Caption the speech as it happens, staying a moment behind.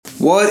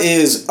What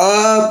is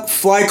up,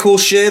 Fly Cool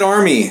Shit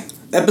Army?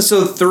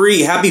 Episode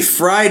 3, happy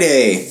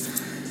Friday.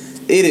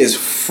 It is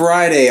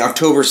Friday,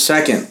 October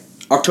 2nd.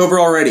 October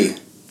already.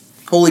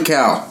 Holy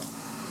cow.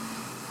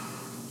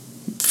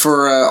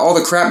 For all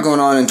the crap going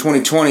on in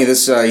 2020,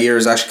 this year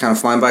is actually kind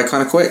of flying by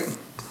kind of quick.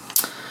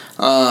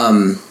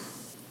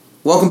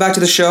 Welcome back to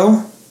the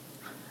show.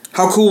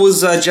 How cool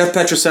was Jeff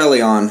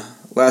Petroselli on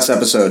last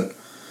episode?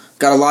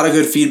 Got a lot of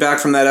good feedback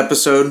from that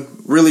episode.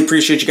 Really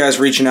appreciate you guys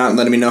reaching out and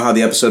letting me know how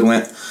the episode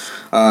went.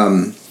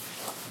 Some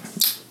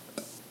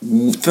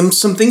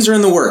things are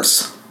in the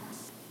works.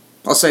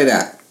 I'll say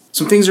that.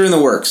 Some things are in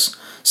the works.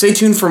 Stay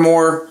tuned for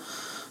more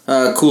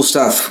cool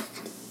stuff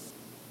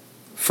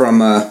from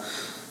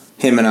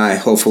him and I,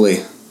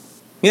 hopefully.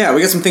 Yeah,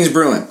 we got some things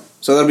brewing,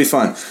 so that'll be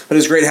fun. But it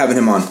was great having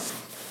him on.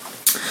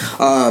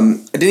 I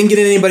didn't get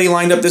anybody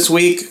lined up this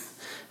week,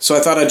 so I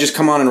thought I'd just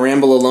come on and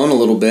ramble alone a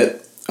little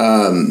bit.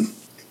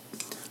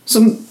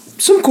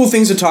 Some cool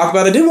things to talk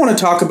about. I did want to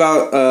talk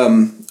about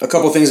a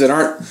couple things that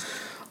aren't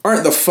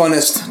the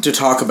funnest to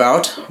talk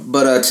about,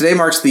 but today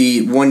marks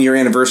the 1-year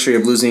anniversary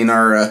of losing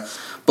our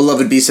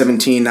beloved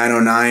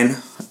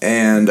B-17-909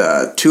 and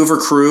 2 of her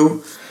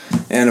crew,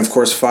 and of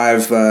course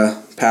 5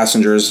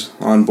 passengers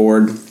on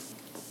board.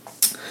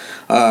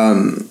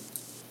 Let's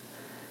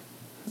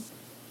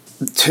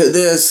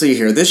see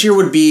here. This year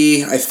would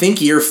be, I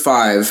think, year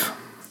 5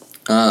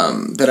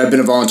 that I've been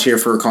a volunteer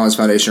for Collins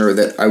Foundation, or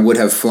that I would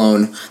have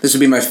flown. This would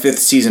be my 5th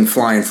season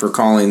flying for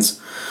Collins,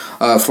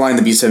 flying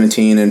the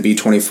B-17 and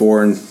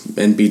B-24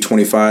 and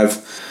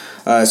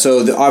B-25.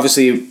 So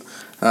obviously,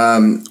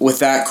 with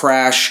that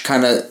crash,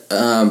 kind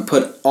of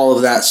put all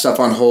of that stuff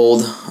on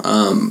hold.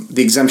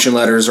 The exemption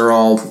letters are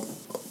all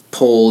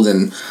pulled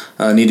and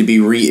need to be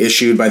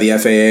reissued by the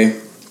FAA.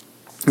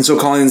 And so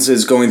Collins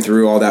is going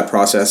through all that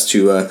process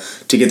to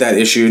get that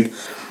issued.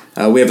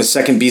 We have a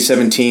second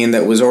B-17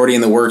 that was already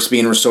in the works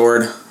being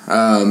restored,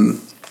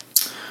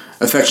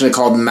 affectionately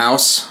called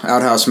Mouse,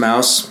 Outhouse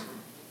Mouse.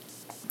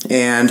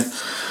 And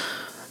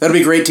that'll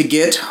be great to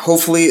get.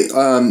 Hopefully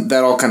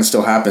that all kind of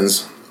still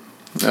happens.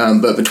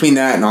 But between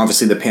that and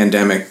obviously the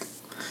pandemic,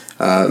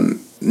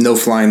 no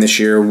flying this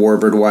year,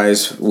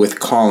 warbird-wise, with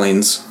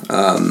Collins.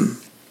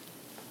 And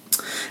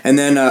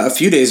then a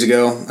few days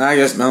ago, I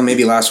guess,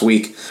 maybe last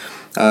week,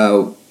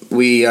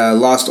 we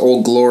lost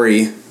Old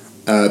Glory,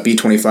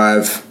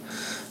 B-25.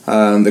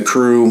 The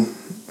crew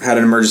had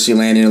an emergency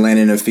landing and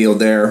landed in a field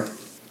there.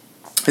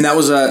 And that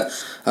was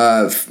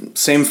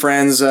same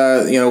friends,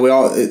 we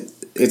all,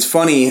 it's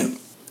funny, in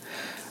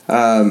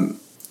the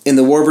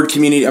warbird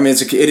community, I mean,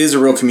 it is a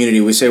real community.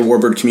 We say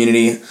warbird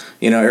community,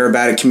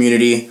 aerobatic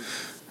community.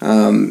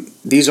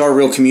 These are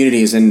real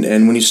communities,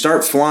 and when you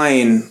start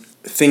flying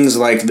things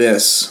like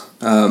this,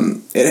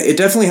 it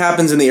definitely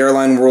happens in the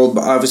airline world,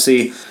 but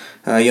obviously,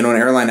 an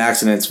airline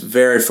accident,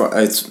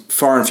 it's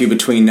far and few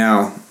between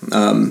now.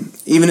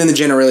 Even in the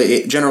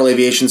general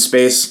aviation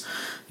space,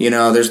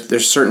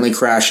 there's certainly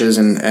crashes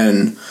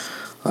and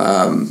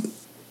a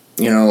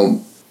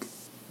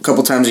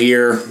couple times a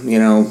year,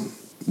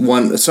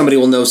 somebody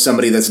will know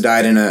somebody that's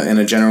died in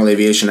a general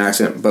aviation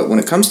accident. But when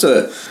it comes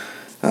to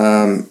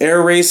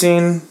air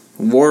racing,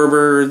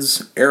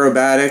 warbirds,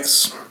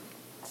 aerobatics,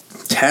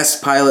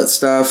 test pilot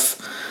stuff,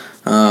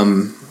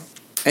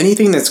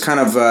 anything that's kind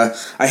of,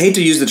 I hate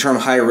to use the term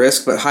high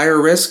risk, but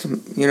higher risk,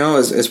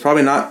 is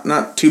probably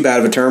not too bad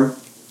of a term.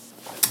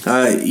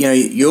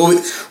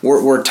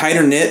 We're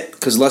tighter knit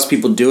because less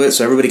people do it,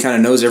 so everybody kind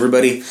of knows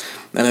everybody,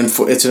 and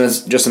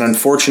it's just an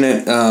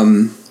unfortunate.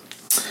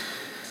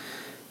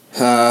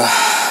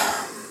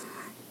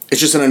 It's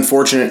just an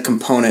unfortunate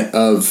component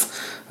of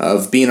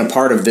being a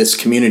part of this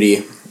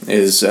community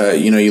is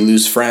you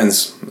lose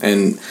friends,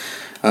 and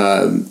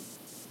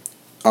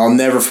I'll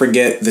never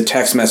forget the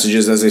text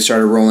messages as they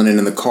started rolling in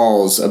and the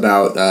calls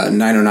about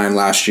 909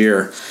 last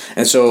year.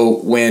 And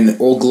so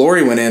when Old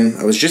Glory went in,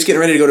 I was just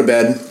getting ready to go to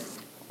bed.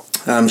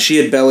 She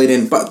had bellied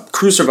in, but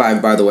crew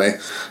survived, by the way.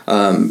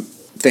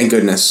 Thank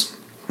goodness.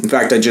 In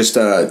fact, I just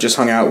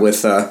hung out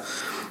with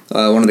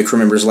one of the crew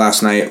members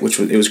last night, it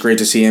was great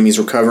to see him. He's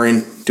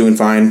recovering, doing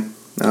fine.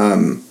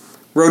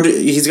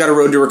 He's got a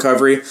road to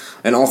recovery,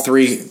 and all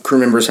 3 crew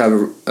members have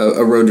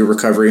a road to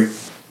recovery.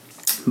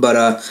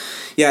 But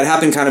yeah, it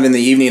happened kind of in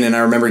the evening, and I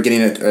remember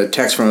getting a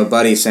text from a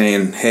buddy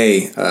saying,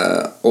 "Hey,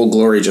 Old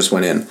Glory just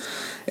went in,"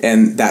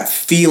 and that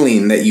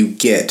feeling that you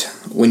get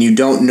when you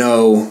don't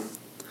know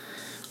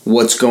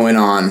what's going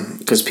on,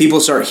 because people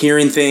start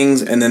hearing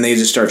things and then they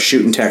just start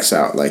shooting texts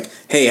out like,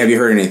 "Hey, have you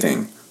heard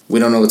anything? We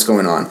don't know what's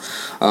going on."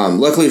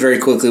 Luckily, very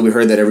quickly, we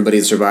heard that everybody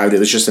had survived. It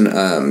was just an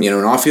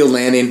off-field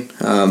landing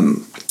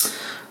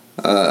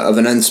of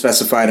an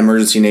unspecified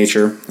emergency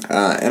nature.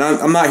 And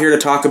I'm not here to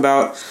talk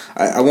about.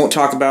 I won't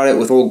talk about it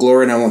with Old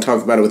Glory, and I won't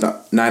talk about it with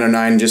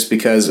 909, just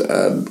because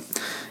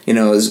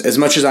as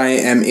much as I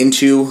am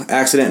into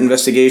accident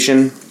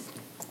investigation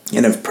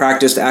and have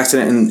practiced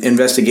accident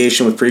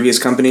investigation with previous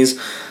companies,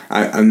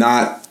 I'm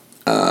not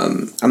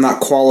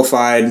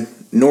qualified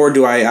nor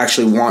do I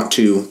actually want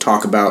to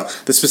talk about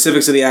the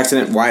specifics of the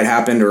accident, why it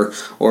happened, or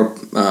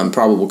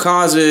probable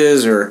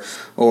causes,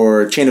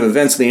 or chain of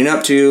events leading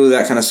up to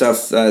that kind of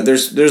stuff.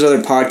 There's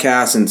other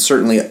podcasts and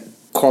certainly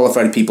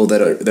qualified people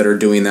that are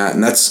doing that,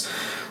 and that's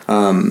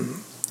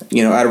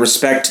out of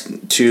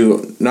respect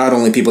to not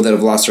only people that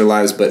have lost their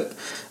lives, but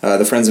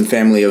the friends and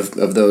family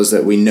of those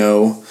that we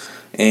know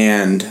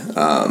and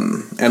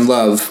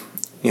love.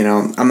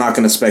 I'm not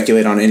going to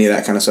speculate on any of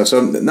that kind of stuff. So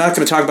I'm not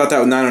going to talk about that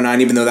with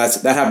 909, even though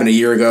that happened a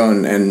year ago,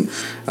 and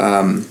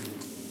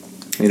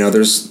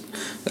there's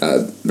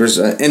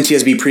an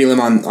NTSB prelim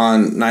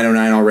on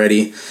 909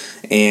 already,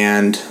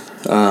 and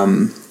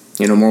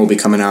more will be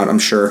coming out, I'm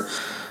sure.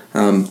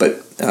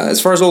 But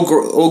as far as Old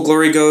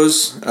Glory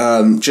goes,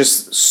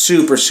 just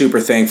super, super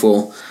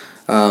thankful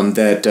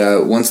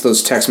that once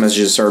those text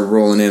messages started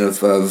rolling in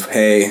of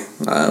hey,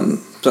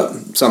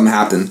 something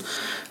happened.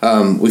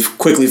 We've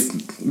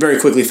very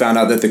quickly found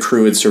out that the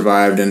crew had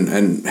survived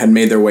and had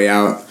made their way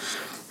out,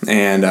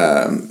 and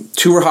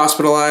 2 were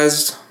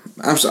hospitalized.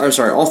 I'm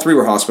sorry, all 3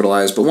 were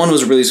hospitalized, but 1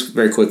 was released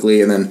very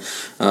quickly, and then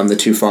the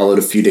 2 followed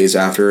a few days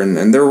after,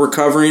 and they're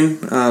recovering.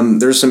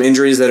 There's some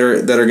injuries that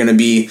are going to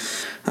be,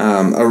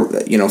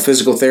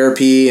 physical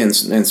therapy and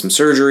some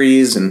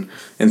surgeries and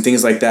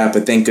things like that.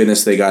 But thank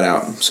goodness they got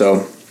out.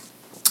 So,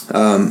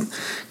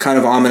 kind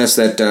of ominous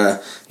that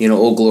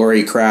Old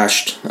Glory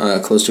crashed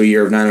close to a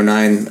year of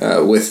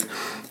 909 with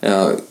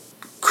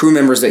crew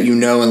members that you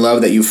know and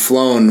love, that you've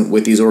flown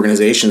with these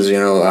organizations.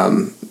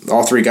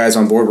 All 3 guys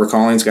on board were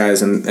Collins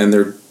guys, and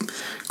they're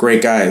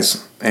great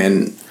guys.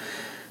 And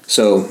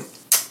so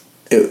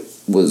it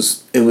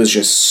was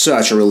just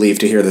such a relief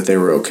to hear that they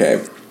were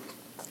okay.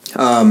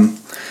 A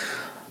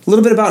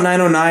little bit about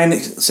 909,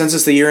 since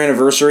it's the year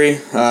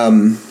anniversary.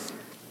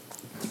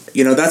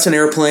 That's an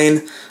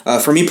airplane.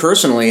 For me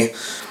personally,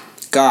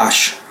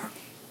 gosh,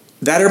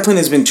 that airplane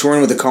has been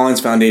touring with the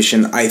Collins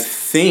Foundation, I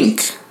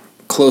think,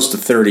 close to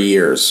 30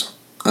 years.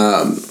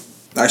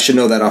 I should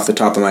know that off the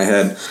top of my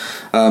head.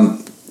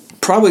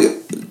 Probably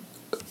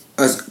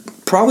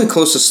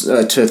close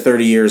to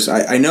 30 years.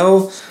 I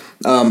know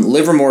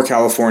Livermore,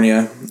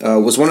 California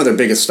was one of their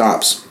biggest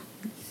stops.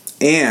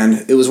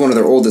 And it was one of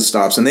their oldest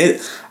stops. And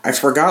I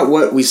forgot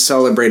what we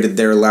celebrated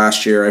there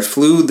last year. I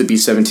flew the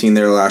B-17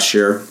 there last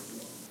year.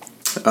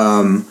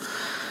 I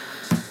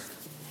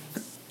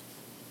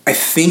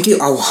think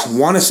I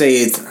want to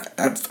say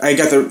I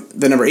got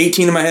the number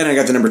 18 in my head, and I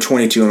got the number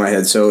 22 in my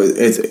head. So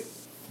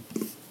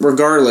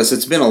regardless,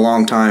 it's been a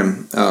long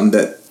time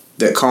that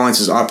Collins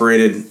has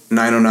operated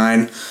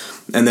 909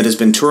 and that has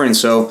been touring.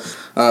 So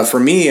for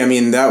me, I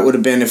mean, that would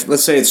have been, if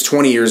let's say it's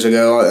 20 years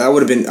ago, I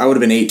would have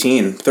been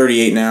 18,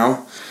 38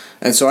 now.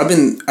 And so I've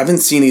been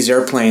seeing these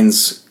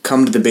airplanes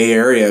come to the Bay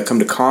Area, come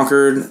to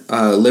Concord,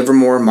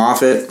 Livermore,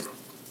 Moffett,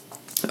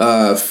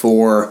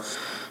 for,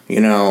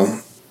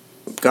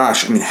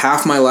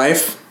 half my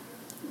life,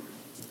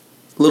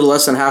 a little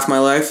less than half my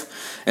life.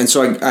 And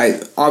so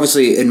I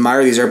obviously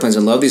admire these airplanes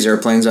and love these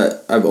airplanes.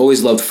 I've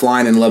always loved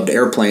flying and loved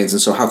airplanes,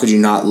 and so how could you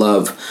not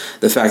love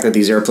the fact that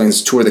these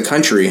airplanes tour the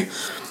country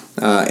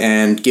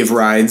and give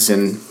rides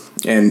and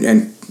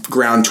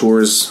ground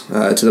tours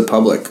to the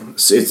public?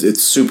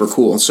 It's super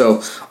cool.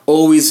 So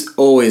always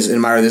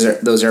admire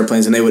those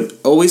airplanes, and they would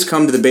always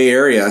come to the Bay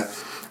Area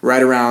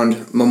right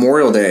around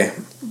Memorial Day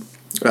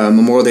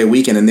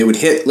weekend, and they would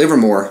hit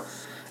Livermore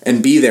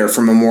and be there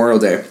for Memorial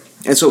Day.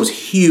 And so it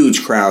was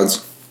huge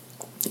crowds.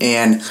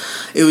 And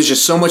it was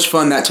just so much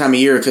fun that time of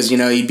year because,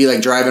 you'd be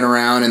like driving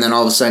around and then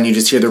all of a sudden you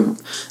just hear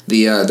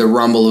the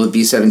rumble of a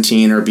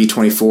B-17 or a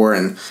B-24,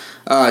 and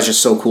it's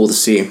just so cool to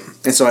see.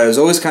 And so I was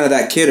always kind of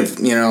that kid of,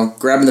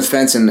 grabbing the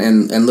fence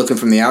and looking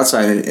from the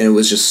outside, and it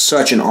was just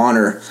such an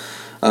honor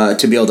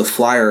to be able to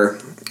fly her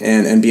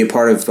and be a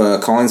part of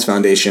Collins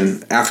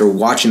Foundation after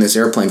watching this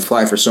airplane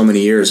fly for so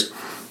many years.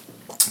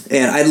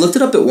 And I looked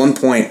it up at one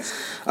point.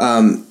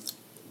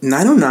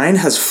 909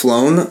 has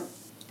flown,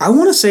 I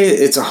want to say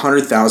it's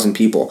 100,000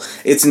 people.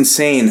 It's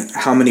insane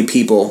how many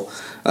people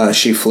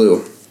she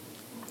flew.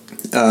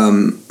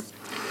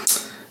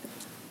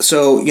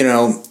 So,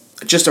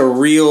 just a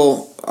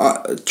real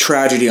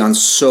tragedy on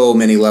so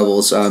many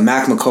levels.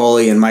 Mac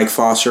McCauley and Mike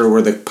Foster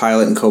were the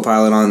pilot and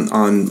co-pilot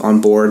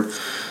on board.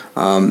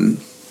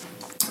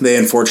 They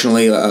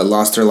unfortunately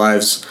lost their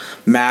lives.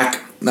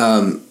 Mac,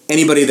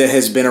 anybody that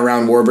has been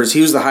around warbirds,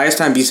 he was the highest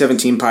time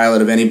B-17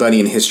 pilot of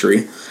anybody in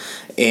history.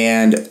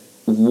 And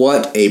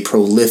what a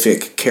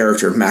prolific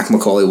character Mac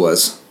McCauley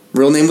was.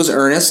 Real name was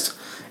Ernest,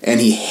 and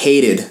he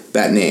hated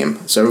that name.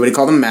 So everybody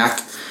called him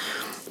Mac.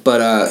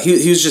 But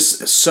he was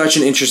just such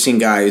an interesting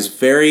guy. He's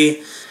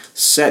very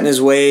set in his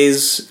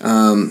ways.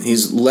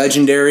 He's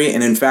legendary.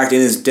 And in fact,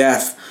 in his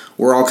death,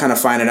 we're all kind of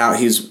finding out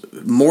he's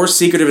more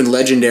secretive and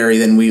legendary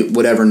than we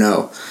would ever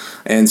know.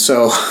 And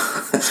so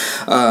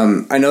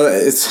I know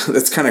that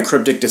it's kind of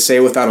cryptic to say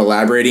without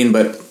elaborating,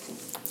 but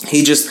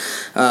he just...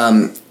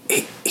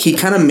 he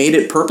kind of made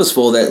it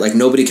purposeful that like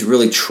nobody could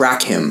really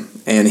track him,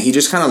 and he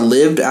just kind of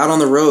lived out on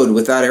the road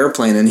with that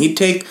airplane, and he'd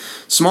take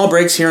small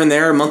breaks here and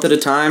there, a month at a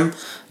time,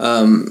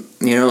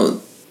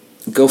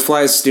 go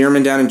fly a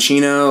Stearman down in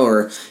Chino,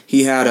 or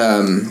he had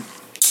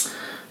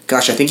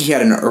I think he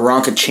had an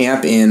Aranca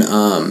Champ in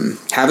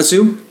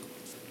Havasu.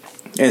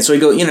 And so he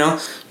go,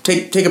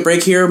 take a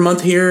break here, a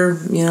month here,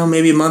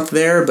 maybe a month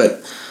there.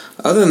 But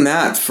other than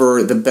that,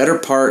 for the better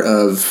part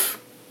of,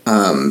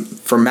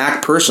 for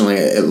Mac personally,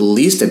 at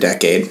least a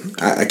decade.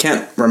 I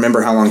can't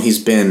remember how long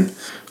he's been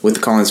with the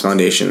Collins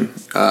Foundation.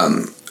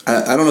 I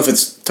don't know if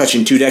it's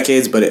touching 2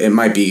 decades, but it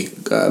might be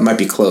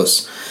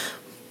close.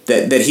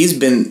 That he's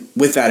been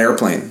with that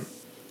airplane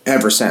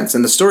ever since.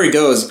 And the story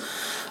goes,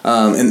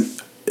 and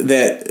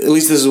that at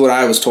least this is what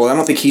I was told. I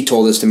don't think he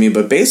told this to me,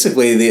 but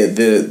basically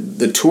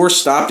the tour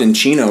stopped in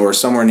Chino or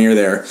somewhere near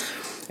there,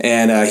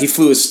 and he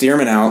flew his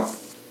Stearman out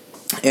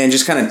and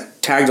just kind of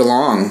tagged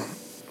along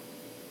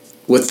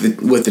with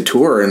the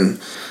tour. And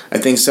I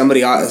think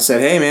somebody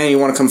said, "Hey man, you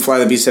want to come fly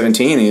the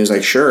B-17?" And he was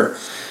like, "Sure."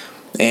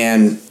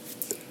 And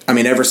I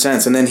mean, ever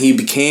since, and then he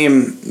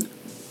became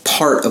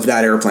part of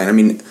that airplane. I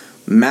mean,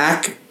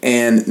 Mac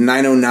and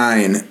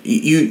 909,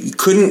 you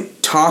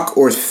couldn't talk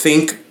or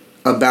think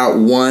about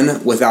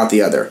one without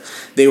the other.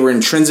 They were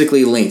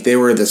intrinsically linked. They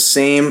were the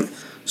same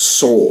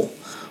soul,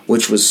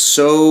 which was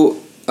so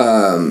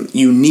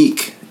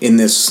unique in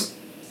this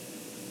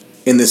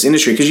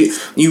industry, because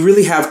you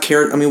really have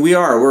care. I mean,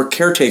 we're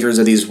caretakers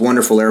of these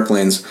wonderful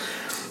airplanes,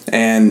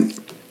 and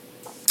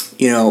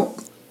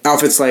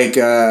outfits like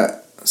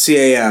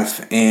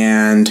CAF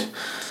and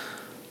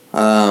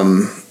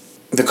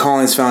the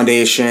Collins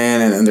Foundation,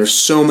 and there's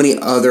so many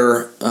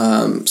other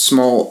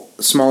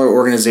smaller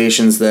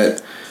organizations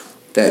that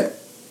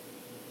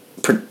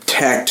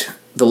protect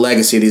the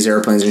legacy of these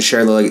airplanes and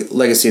share the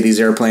legacy of these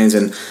airplanes,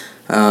 and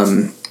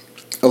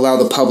allow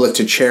the public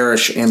to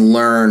cherish and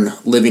learn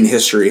living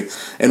history.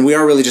 And we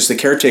are really just the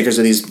caretakers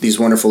of these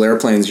wonderful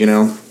airplanes,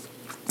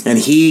 And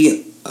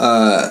he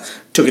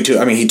took it to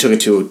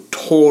a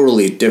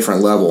totally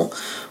different level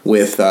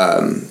with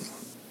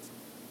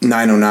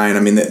 909. I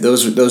mean,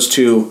 those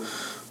two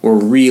were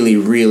really,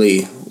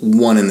 really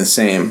one and the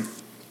same.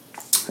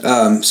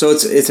 So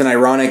it's an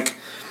ironic,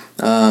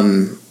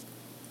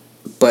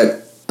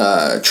 but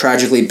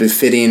tragically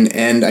befitting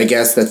end, I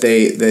guess, that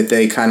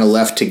they kind of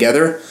left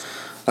together,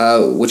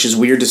 which is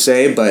weird to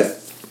say, but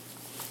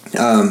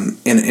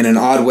in an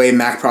odd way,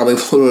 Mac probably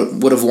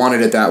would have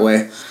wanted it that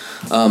way.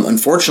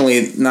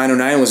 Unfortunately,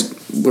 909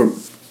 we're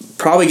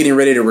probably getting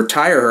ready to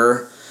retire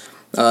her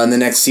in the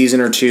next season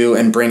or two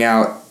and bring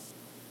out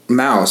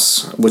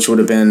Mouse, which would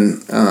have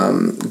been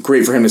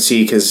great for him to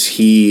see, because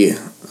he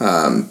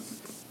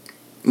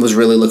was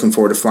really looking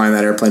forward to flying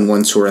that airplane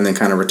one tour and then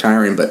kind of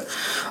retiring. But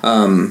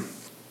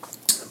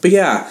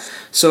yeah,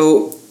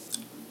 so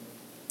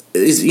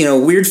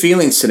weird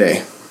feelings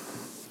today.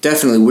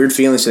 Definitely weird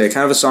feelings today.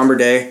 Kind of a somber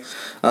day.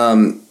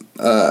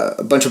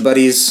 A bunch of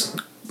buddies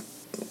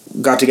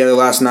got together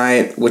last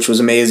night, which was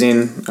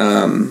amazing.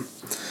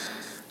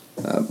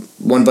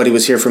 One buddy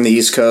was here from the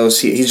East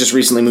Coast. He's just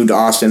recently moved to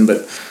Austin,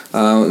 but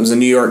was a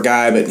New York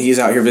guy, but he's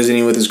out here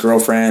visiting with his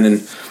girlfriend,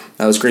 and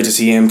it was great to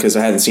see him, because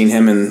I hadn't seen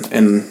him in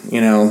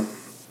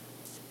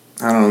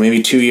I don't know,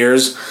 maybe 2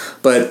 years.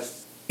 But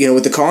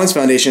with the Collins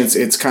Foundation,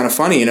 it's kind of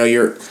funny.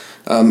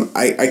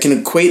 I can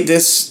equate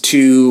this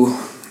to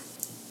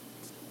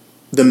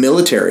the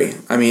military.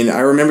 I mean,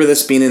 I remember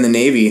this being in the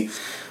Navy,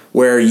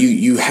 where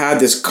you had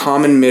this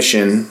common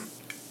mission,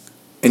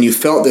 and you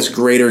felt this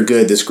greater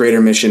good, this greater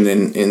mission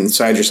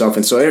inside yourself.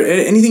 And so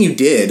anything you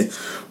did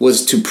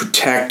was to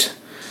protect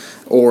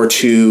or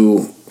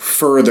to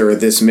further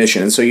this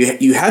mission. And so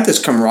you had this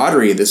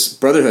camaraderie, this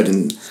brotherhood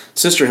and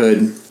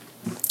sisterhood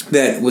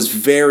that was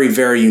very,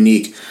 very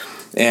unique.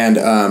 And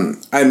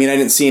I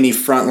didn't see any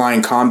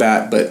frontline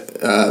combat, but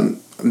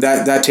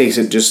that takes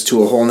it just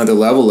to a whole nother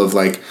level of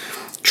like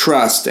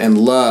trust and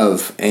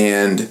love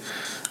and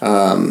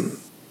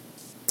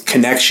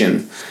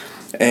connection.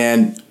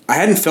 And I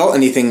hadn't felt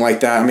anything like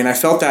that. I mean, I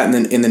felt that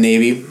in the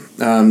Navy,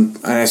 and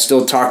I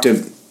still talk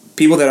to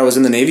people that I was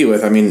in the Navy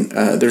with. I mean,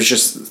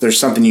 there's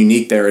something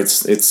unique there.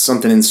 It's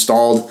something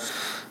installed.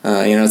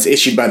 It's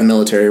issued by the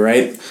military,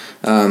 right?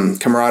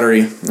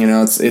 Camaraderie,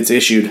 it's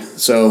issued.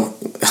 So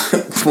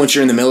once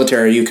you're in the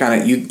military, you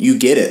kind of you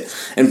get it.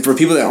 And for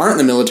people that aren't in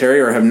the military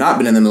or have not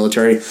been in the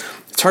military,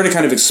 it's hard to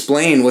kind of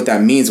explain what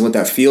that means and what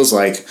that feels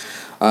like.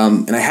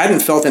 And I hadn't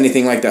felt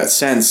anything like that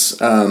since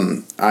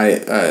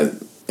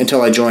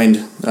until I joined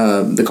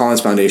the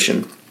Collins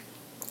Foundation.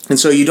 And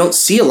so you don't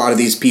see a lot of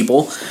these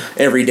people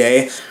every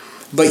day,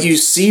 but you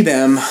see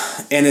them,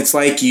 and it's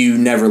like you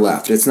never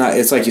left. It's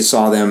like you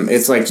saw them.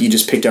 It's like you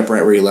just picked up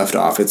right where you left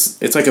off.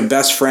 It's like a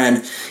best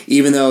friend,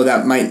 even though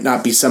that might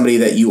not be somebody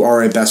that you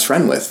are a best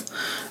friend with.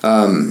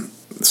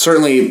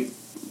 Certainly,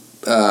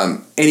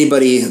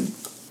 anybody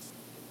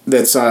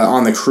that's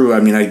on the crew,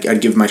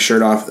 I'd give the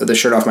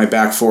shirt off my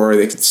back for.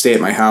 They could stay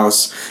at my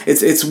house.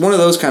 It's one of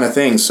those kind of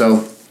things.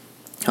 So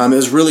it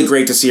was really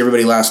great to see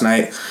everybody last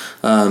night.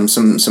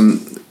 Some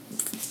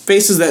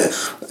faces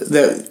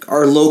that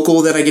are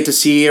local that I get to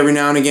see every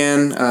now and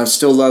again.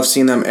 Still love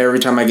seeing them every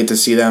time I get to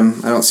see them.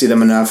 I don't see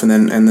them enough, and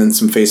then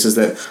some faces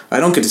that I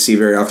don't get to see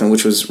very often,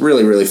 which was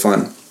really, really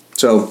fun.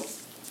 So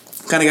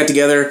kind of got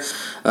together,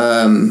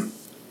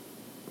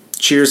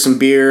 cheered some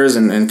beers,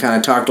 and kind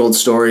of talked old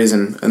stories,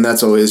 and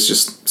that's always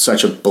just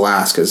such a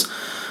blast, because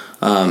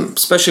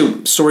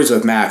especially stories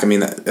with Mac. I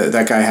mean,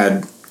 that guy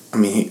had,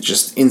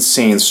 just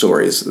insane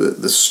stories.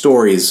 The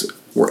stories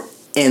were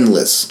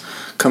endless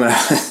coming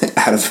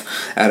out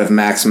of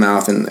Mac's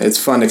mouth, and it's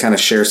fun to kind of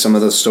share some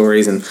of those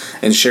stories and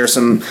share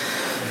some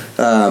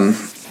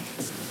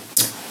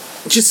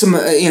just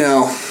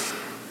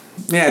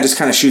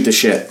kind of shoot the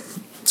shit.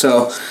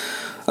 So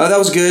that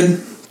was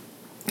good.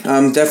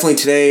 Definitely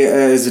today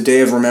is a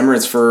day of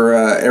remembrance for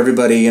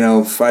everybody.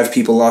 5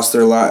 people lost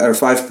their life, or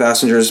 5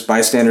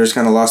 bystanders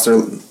kind of lost their,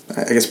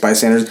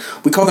 bystanders.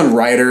 We call them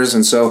riders,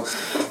 and so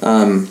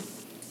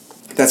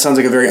that sounds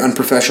like a very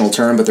unprofessional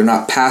term, but they're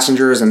not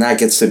passengers, and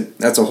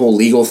that's a whole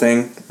legal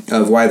thing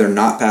of why they're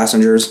not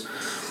passengers.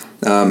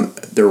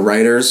 They're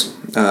riders.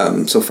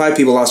 So 5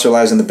 people lost their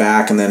lives in the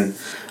back, and then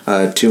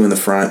 2 in the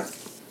front.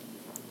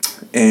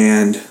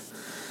 And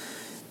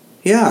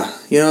yeah,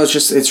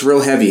 it's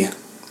real heavy.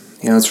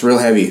 It's real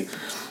heavy.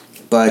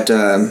 But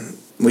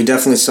we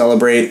definitely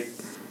celebrate,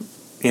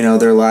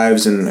 their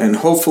lives, and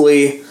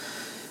hopefully,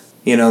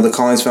 the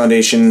Collins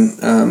Foundation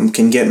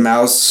can get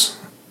Mouse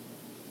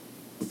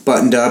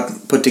buttoned up,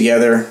 put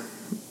together,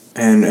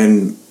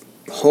 and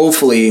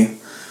hopefully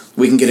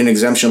we can get an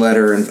exemption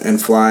letter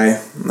and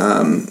fly.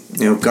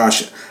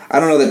 Gosh, I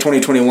don't know that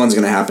 2021 is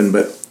going to happen,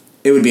 but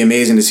it would be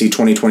amazing to see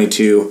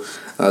 2022,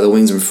 the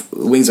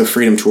Wings of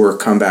Freedom Tour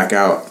come back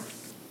out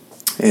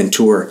and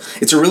tour.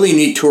 It's a really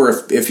neat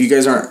tour. If you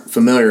guys aren't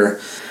familiar,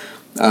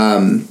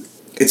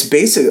 it's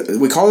basic.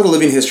 We call it a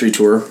living history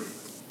tour,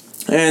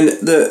 and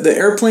the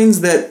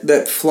airplanes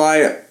that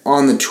fly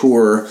on the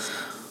tour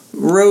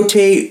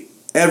rotate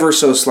ever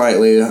so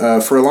slightly.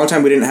 For a long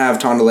time, we didn't have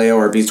Tondaleo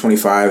or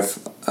B-25,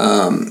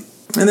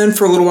 and then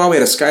for a little while we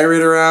had a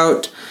Skyraider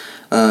out.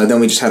 Then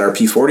we just had our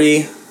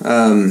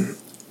P-40.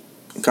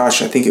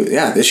 Gosh, I think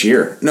this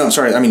year. No,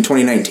 sorry,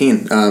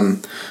 2019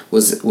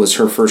 was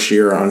her first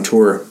year on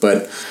tour.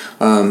 But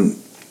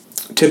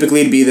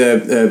typically it'd be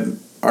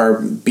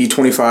our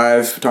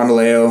B-25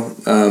 Tondaleo.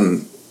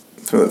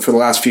 For the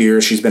last few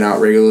years, she's been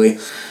out regularly.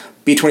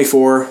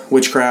 B-24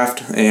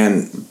 Witchcraft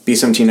and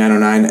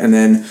B-17-909, and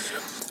then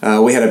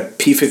we had a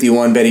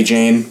P-51 Betty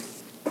Jane,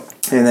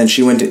 and then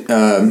she went to,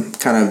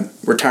 kind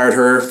of retired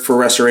her for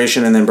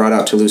restoration, and then brought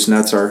out Toulouse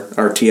Nuts, our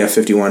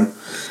TF-51.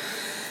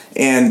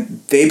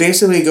 And they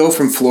basically go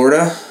from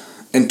Florida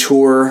and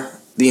tour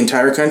the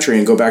entire country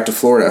and go back to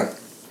Florida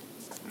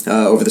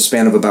over the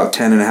span of about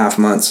 10 and a half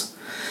months.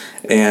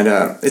 And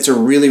it's a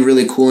really,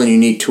 really cool and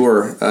unique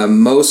tour.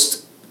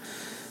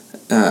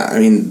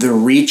 The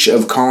reach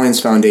of Collins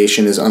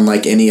Foundation is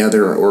unlike any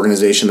other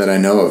organization that I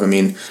know of.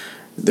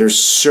 There's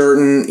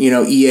certain,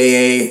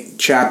 EAA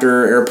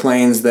chapter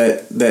airplanes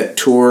that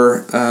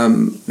tour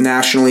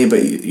nationally,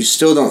 but you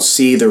still don't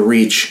see the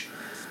reach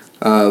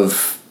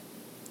of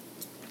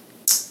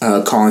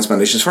Collins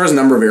Foundation as far as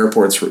number of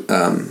airports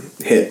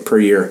hit per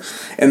year.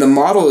 And the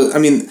model,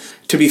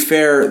 to be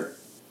fair,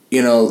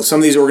 some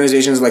of these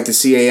organizations like the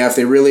CAF,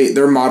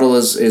 their model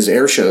is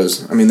air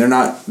shows.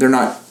 They're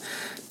not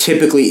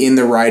typically in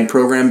the ride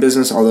program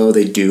business, although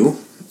they do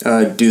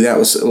that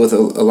with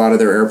a lot of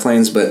their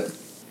airplanes, but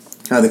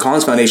the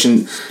Collins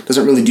Foundation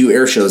doesn't really do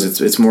air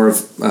shows. It's more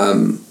of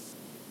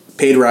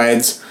paid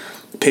rides,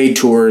 paid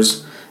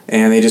tours,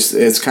 and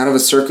it's kind of a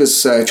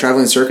circus,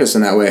 traveling circus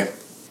in that way.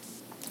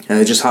 And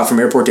they just hop from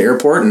airport to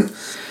airport and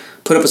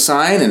put up a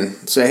sign and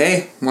say,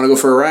 "Hey, want to go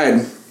for a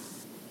ride?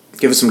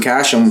 Give us some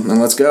cash and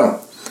let's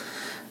go."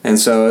 And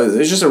so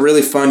it's just a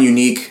really fun,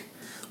 unique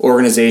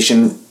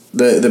organization.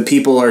 The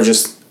people are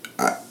just,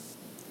 like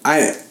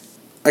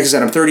I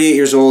said, I'm 38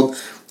 years old.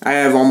 I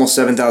have almost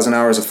 7,000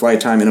 hours of flight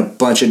time in a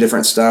bunch of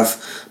different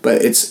stuff,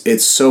 but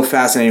it's so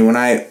fascinating when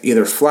I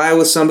either fly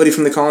with somebody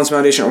from the Collins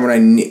Foundation or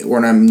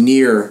when I'm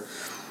near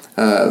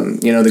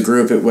the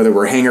group, whether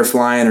we're hangar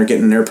flying or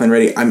getting an airplane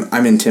ready.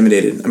 I'm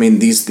intimidated.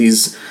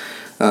 These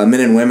men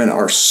and women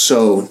are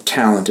so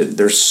talented.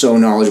 They're so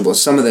knowledgeable.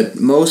 Some of the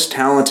most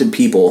talented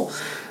people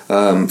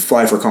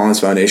fly for Collins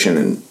Foundation,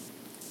 and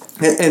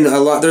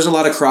there's a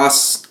lot of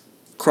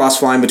cross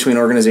flying between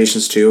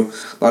organizations too.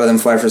 A lot of them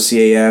fly for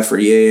CAF or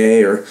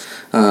EAA or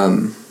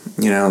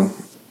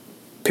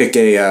pick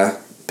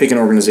an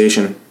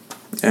organization,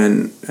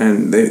 and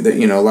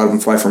they a lot of them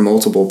fly for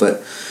multiple,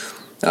 but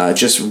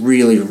just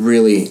really,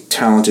 really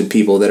talented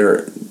people that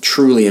are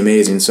truly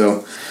amazing.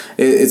 So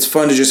it's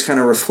fun to just kind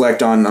of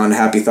reflect on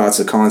happy thoughts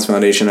of Collins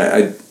Foundation.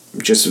 I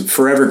just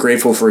forever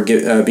grateful for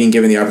being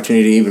given the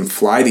opportunity to even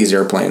fly these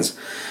airplanes.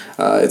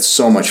 It's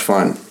so much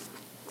fun.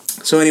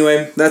 So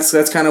anyway,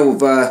 that's kind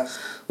of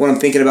what I'm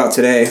thinking about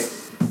today.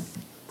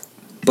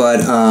 But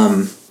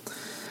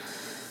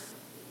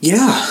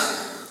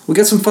we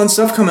got some fun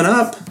stuff coming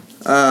up.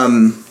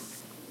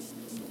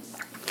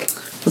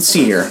 Let's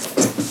see here.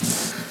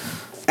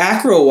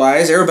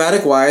 Acro-wise,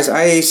 aerobatic-wise,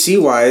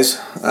 IAC-wise,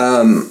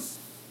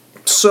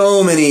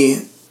 so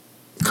many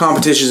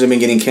competitions have been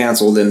getting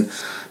canceled, and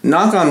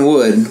knock on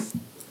wood,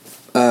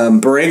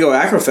 Borrego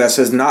Acrofest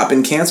has not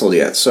been canceled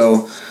yet.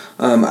 So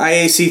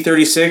IAC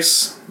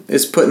 36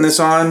 is putting this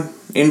on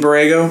in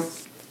Borrego.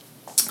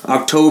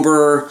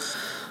 October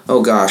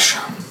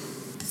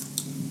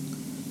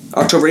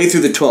 8th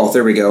through the 12th.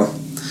 There we go.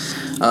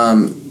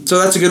 So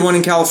that's a good one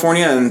in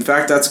California. In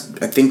fact, I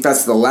think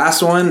that's the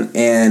last one,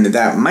 and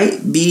that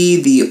might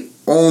be the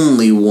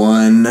only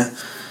one.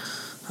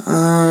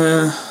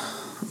 I'm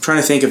trying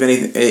to think if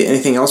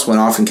anything else went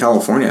off in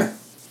California.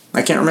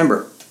 I can't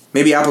remember.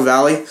 Maybe Apple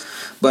Valley.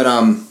 But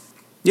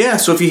yeah,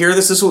 so if you hear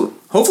this will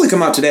hopefully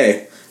come out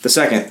today, the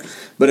 2nd.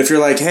 But if you're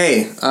like,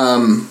 hey,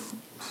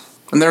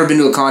 I've never been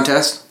to a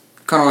contest,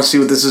 kind of want to see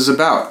what this is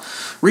about,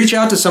 reach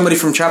out to somebody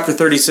from Chapter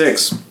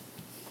 36.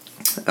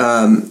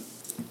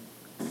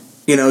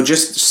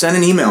 Just send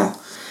an email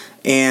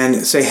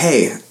and say,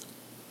 hey,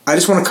 I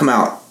just want to come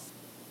out.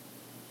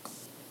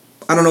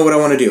 I don't know what I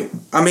want to do.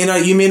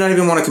 You may not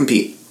even want to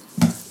compete,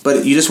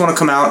 but you just want to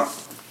come out,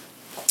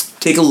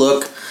 take a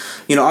look.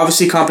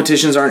 Obviously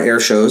competitions aren't air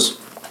shows,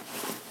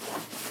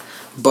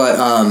 but,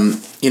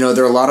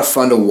 they're a lot of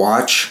fun to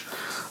watch.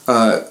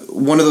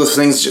 One of those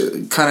things,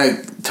 kind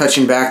of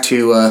touching back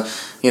to,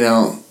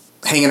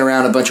 hanging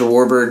around a bunch of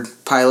warbird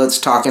pilots,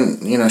 talking,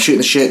 shooting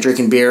the shit,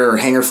 drinking beer, or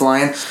hanger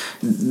flying.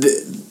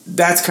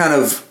 That's kind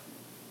of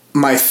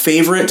my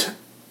favorite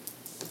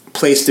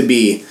place to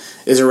be,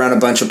 is around a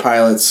bunch of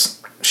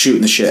pilots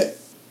shooting the shit.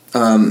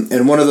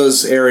 And one of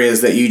those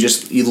areas that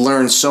you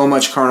learn so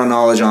much carnal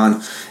knowledge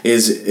on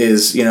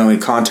is in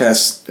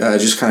contests,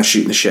 just kind of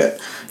shooting the shit,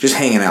 just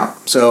hanging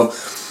out. So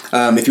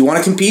if you want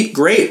to compete,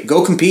 great,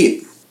 go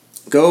compete.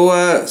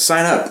 Go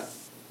sign up.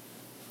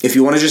 If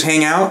you want to just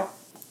hang out,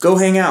 go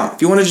hang out.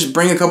 If you want to just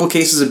bring a couple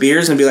cases of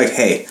beers and be like,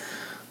 hey,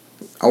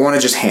 I want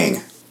to just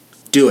hang,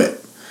 do it.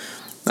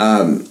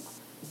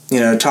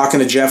 Talking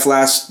to Jeff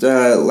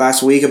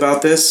last week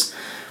about this,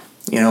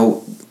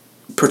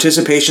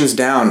 participation's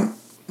down.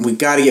 We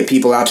got to get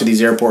people out to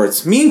these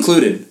airports, me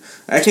included.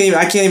 I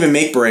can't even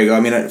make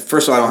Borrego.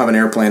 First of all, I don't have an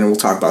airplane, and we'll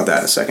talk about that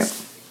in a second.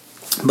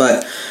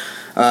 But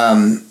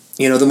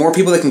the more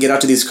people that can get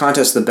out to these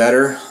contests, the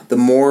better. The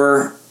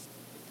more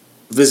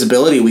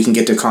visibility we can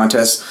get to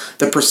contests,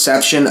 the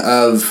perception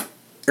of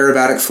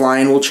aerobatic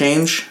flying will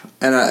change.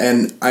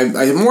 And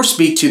I more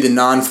speak to the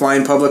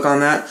non-flying public on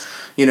that,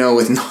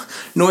 with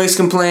noise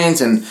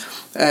complaints and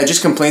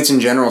just complaints in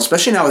general,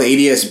 especially now with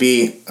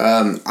ADS-B.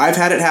 I've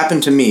had it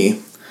happen to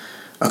me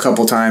a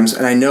couple times,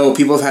 and I know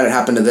people have had it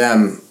happen to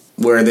them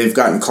where they've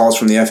gotten calls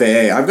from the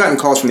FAA. I've gotten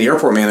calls from the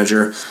airport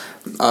manager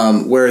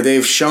where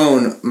they've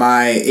shown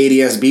my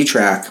ADS-B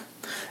track,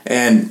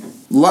 and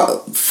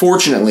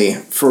fortunately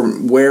for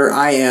where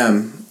I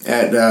am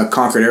at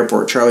Concord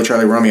Airport,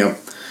 Charlie Romeo,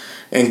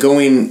 and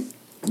going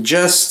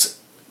just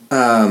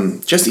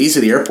east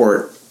of the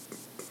airport,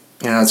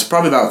 it's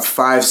probably about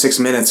 5-6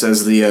 minutes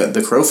as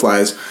the crow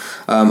flies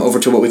over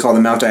to what we call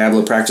the Mount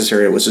Diablo practice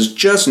area, which is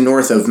just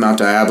north of Mount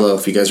Diablo,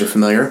 if you guys are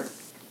familiar.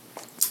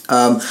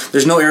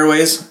 There's no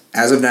airways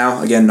as of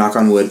now, again, knock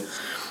on wood,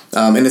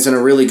 and it's in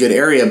a really good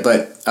area,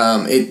 but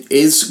it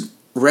is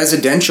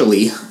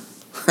residentially,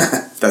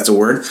 if that's a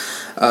word,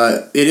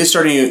 it is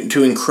starting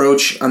to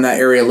encroach on that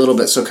area a little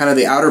bit. So kind of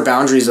the outer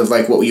boundaries of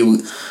like what we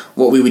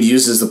would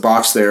use as the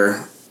box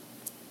there,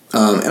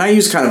 and I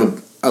use kind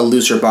of a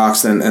looser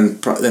box than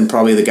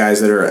probably the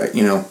guys that are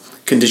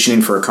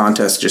conditioning for a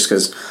contest, just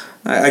because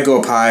I go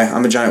up high.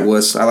 I'm a giant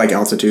wuss. I like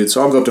altitude,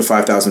 so I'll go up to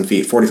 5,000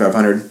 feet,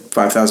 4,500,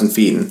 5,000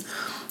 feet,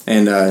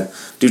 and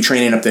do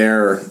training up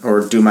there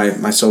or do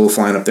my solo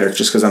flying up there,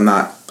 just because I'm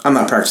not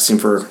practicing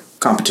for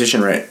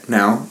competition right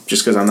now,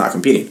 just because I'm not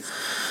competing.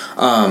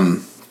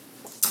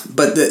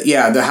 But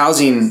the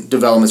housing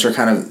developments are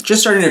kind of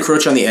just starting to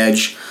encroach on the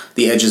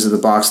edges of the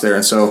box there,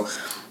 and so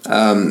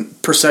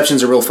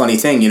perception's a real funny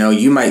thing.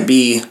 You might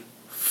be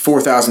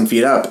 4,000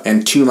 feet up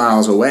and 2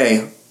 miles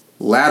away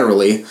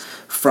laterally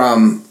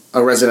from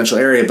a residential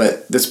area,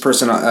 but this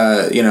person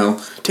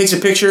takes a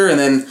picture and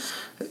then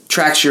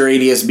tracks your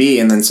ADS-B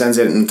and then sends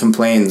it and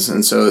complains,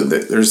 and so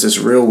there's this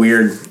real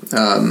weird.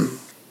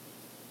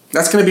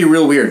 That's going to be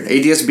real weird.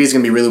 ADS-B is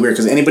going to be really weird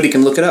because anybody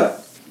can look it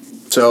up.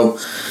 So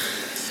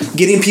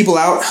getting people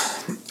out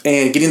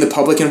and getting the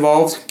public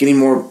involved, getting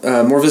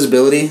more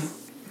visibility,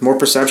 more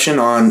perception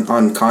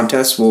on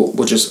contests will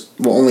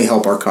only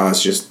help our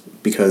cause, just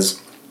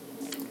because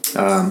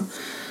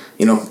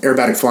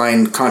aerobatic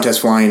flying,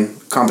 contest flying,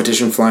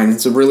 competition flying,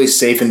 it's a really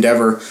safe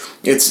endeavor.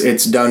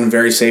 It's done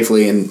very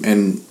safely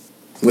and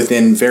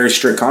within very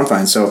strict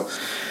confines. So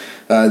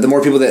the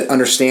more people that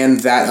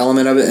understand that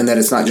element of it and that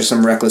it's not just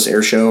some reckless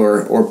air show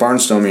or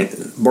barnstorming,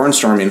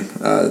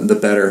 the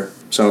better.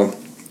 So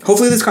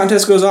hopefully this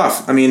contest goes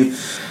off.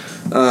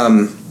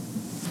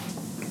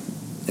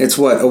 It's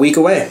a week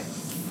away.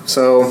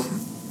 So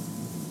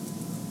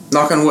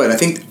knock on wood. I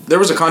think there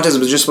was a contest that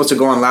was just supposed to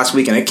go on last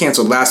week and it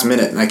canceled last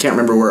minute, and I can't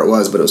remember where it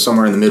was, but it was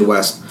somewhere in the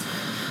Midwest.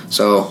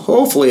 So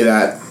hopefully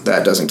that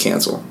doesn't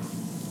cancel.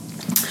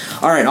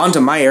 All right, on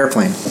to my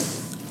airplane.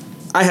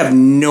 I have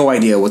no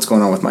idea what's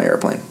going on with my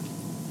airplane.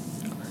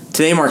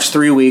 Today marks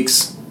 3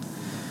 weeks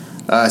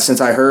since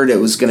I heard it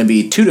was going to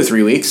be 2 to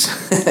 3 weeks,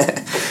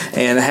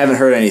 and I haven't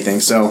heard anything.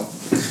 So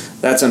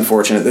that's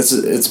unfortunate.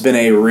 It's been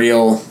a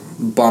real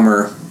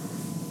bummer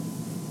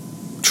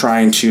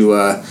trying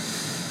to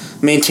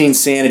maintain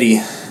sanity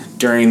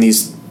during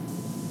these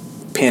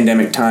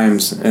pandemic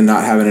times and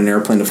not having an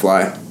airplane to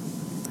fly.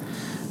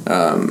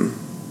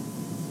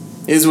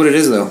 It is what it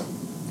is, though,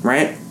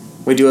 right?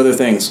 We do other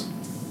things.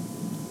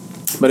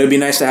 But it'd be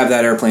nice to have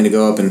that airplane to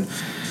go up and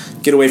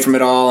get away from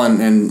it all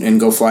and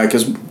go fly,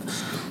 because,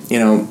 you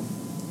know,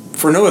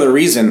 for no other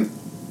reason,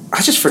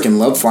 I just freaking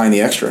love flying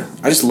the Extra.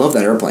 I just love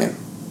that airplane.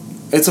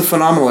 It's a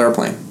phenomenal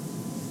airplane.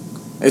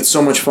 It's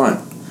so much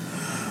fun.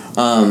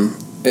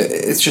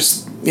 It's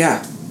just,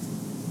 yeah.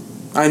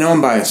 I know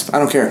I'm biased. I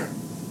don't care.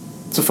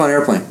 It's a fun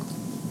airplane.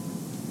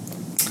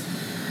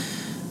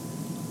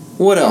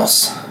 What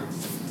else?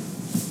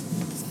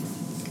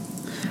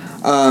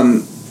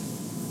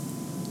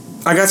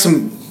 I got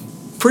some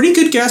pretty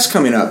good guests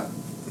coming up.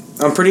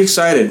 I'm pretty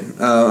excited.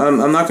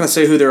 I'm not going to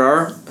say who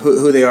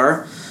they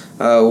are.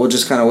 We'll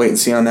just kind of wait and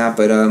see on that.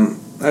 But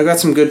I got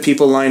some good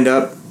people lined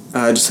up.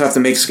 I just have to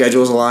make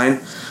schedules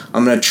align.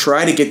 I'm going to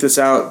try to get this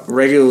out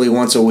regularly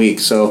once a week.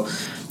 So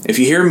if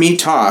you hear me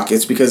talk,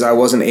 it's because I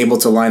wasn't able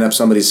to line up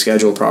somebody's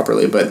schedule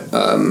properly. But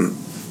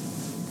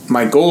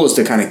my goal is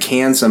to kind of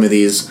can some of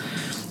these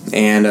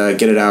and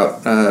get it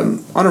out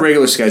on a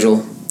regular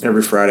schedule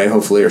every Friday,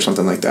 hopefully, or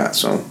something like that.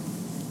 So,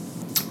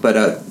 but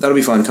that'll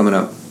be fun coming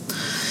up.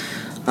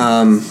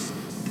 I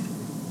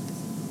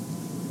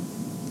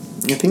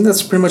think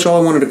that's pretty much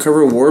all I wanted to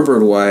cover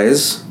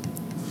Warbird-wise.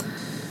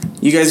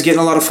 You guys getting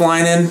a lot of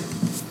flying in?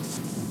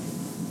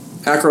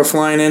 Acro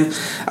flying in?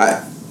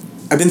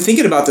 I've been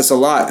thinking about this a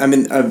lot. I'm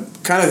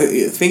kind of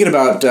thinking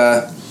about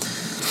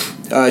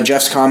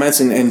Jeff's comments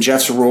and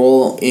Jeff's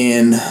role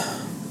in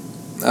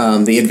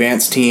the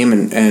advanced team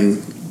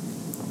and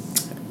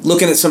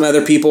looking at some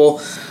other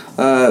people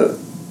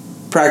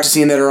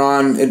practicing that are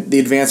on the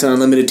advanced and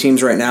unlimited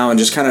teams right now, and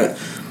just kind of,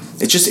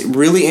 it's just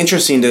really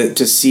interesting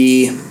to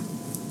see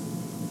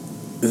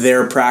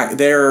their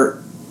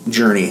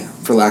journey,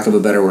 for lack of a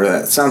better word.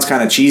 That sounds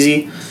kind of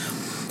cheesy,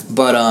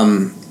 but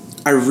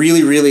I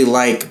really, really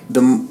like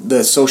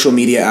the social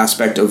media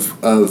aspect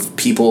of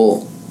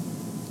people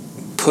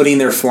putting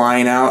their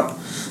flying out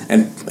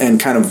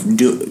and kind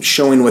of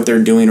showing what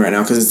they're doing right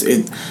now, because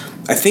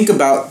I think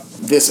about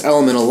this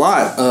element a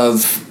lot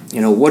of,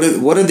 you know, what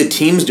are the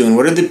teams doing?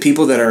 What are the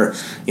people that are,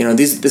 you know,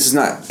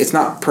 it's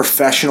not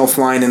professional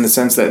flying in the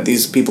sense that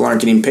these people aren't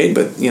getting paid,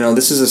 but, you know,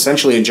 this is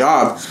essentially a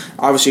job.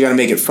 Obviously you got to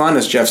make it fun,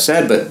 as Jeff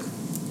said, but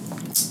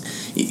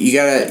you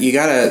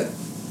gotta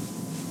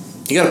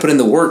put in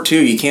the work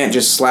too. You can't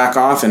just slack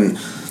off, and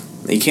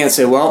you can't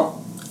say,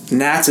 well,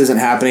 Nats isn't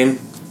happening,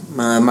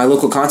 my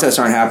local contests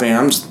aren't happening,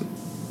 I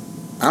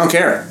don't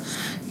care,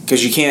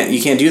 because you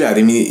can't do that.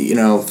 I mean, you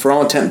know, for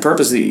all intent and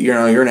purpose, you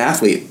know, you're an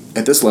athlete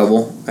at this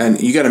level,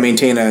 and you got to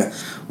maintain a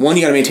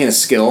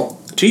skill.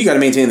 2, you got to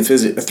maintain the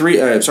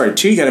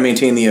two, you got to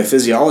maintain the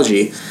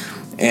physiology,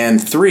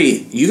 and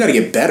 3, you got to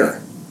get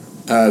better,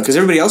 because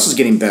everybody else is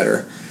getting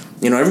better.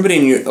 You know,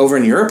 everybody over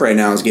in Europe right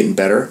now is getting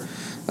better,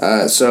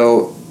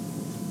 so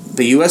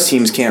the U.S.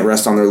 teams can't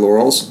rest on their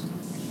laurels.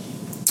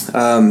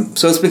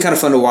 So it's been kind of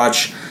fun to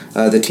watch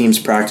the teams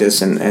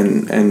practice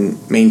and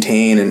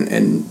maintain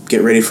and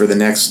get ready for the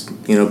next,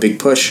 you know, big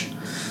push,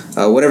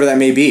 whatever that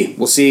may be.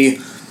 We'll see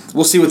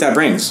what that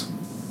brings.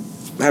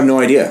 I have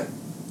no idea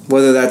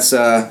whether that's.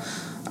 I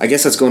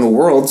guess that's going to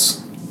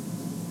Worlds,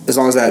 as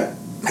long as that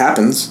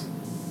happens.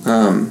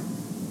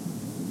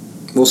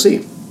 We'll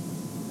see.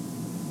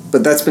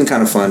 But that's been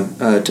kind of fun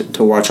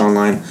to watch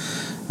online.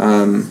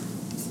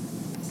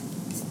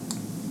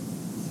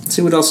 Let's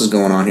see what else is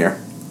going on here.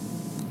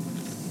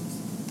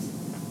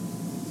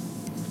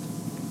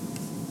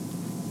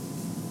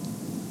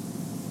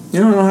 You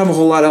know, I don't have a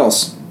whole lot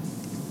else.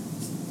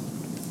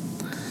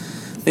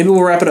 Maybe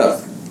we'll wrap it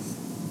up.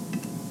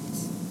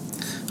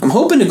 I'm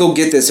hoping to go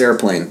get this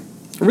airplane.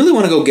 I really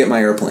want to go get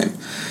my airplane.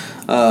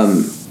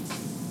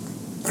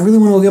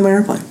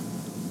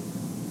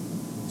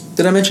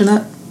 Did I mention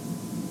that?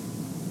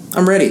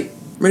 I'm ready.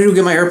 I'm ready to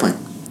get my airplane.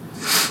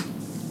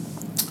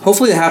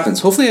 Hopefully it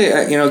happens. Hopefully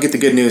I get the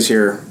good news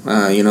here,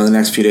 the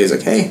next few days.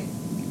 Like, hey,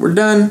 we're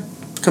done.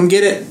 Come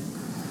get it.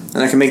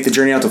 And I can make the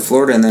journey out to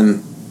Florida and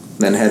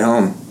then head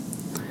home.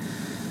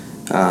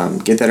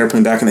 Get that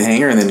airplane back in the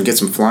hangar and then get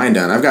some flying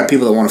done. I've got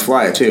people that want to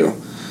fly it too.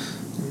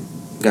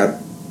 Got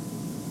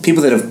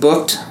people that have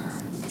booked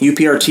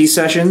UPRT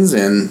sessions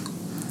and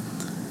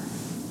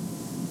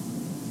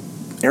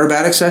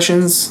aerobatic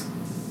sessions.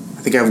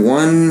 I think I have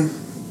one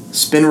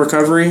spin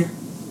recovery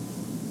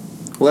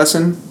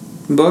lesson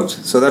booked,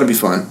 so that'll be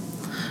fun.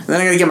 And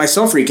then I got to get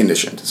myself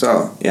reconditioned.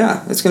 So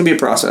yeah, it's going to be a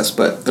process,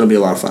 but it'll be a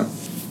lot of fun.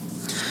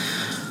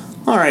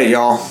 All right,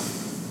 y'all.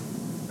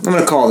 I'm going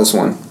to call this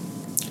one.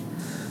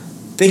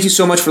 Thank you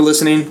so much for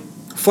listening.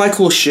 Fly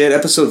Cool Shit,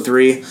 Episode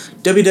 3.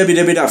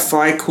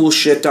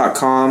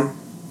 www.flycoolshit.com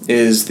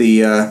is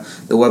the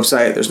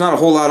website. There's not a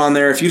whole lot on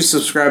there. If you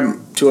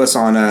subscribe to us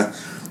on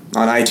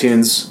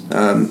iTunes,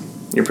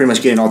 you're pretty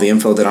much getting all the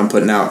info that I'm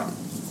putting out.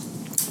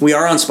 We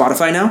are on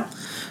Spotify now,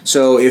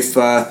 so if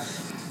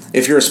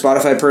if you're a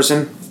Spotify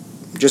person,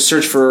 just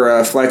search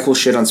for Fly Cool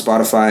Shit on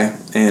Spotify,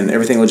 and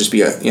everything will just be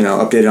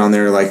updated on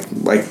there like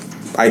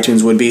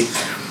iTunes would be.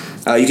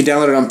 You can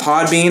download it on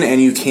Podbean,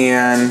 and you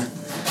can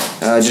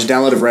just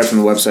download it right from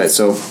the website.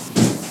 So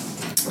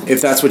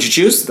if that's what you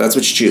choose, that's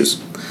what you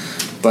choose.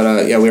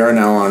 But we are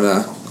now on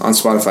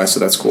Spotify, so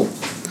that's cool.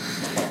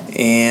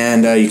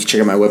 And you can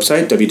check out my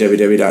website,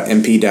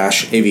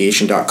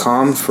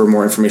 www.mp-aviation.com, for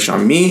more information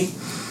on me,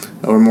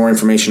 or more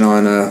information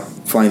on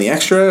flying the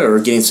extra or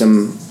getting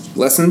some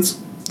lessons.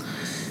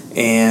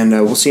 And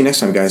we'll see you next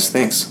time, guys.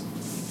 Thanks.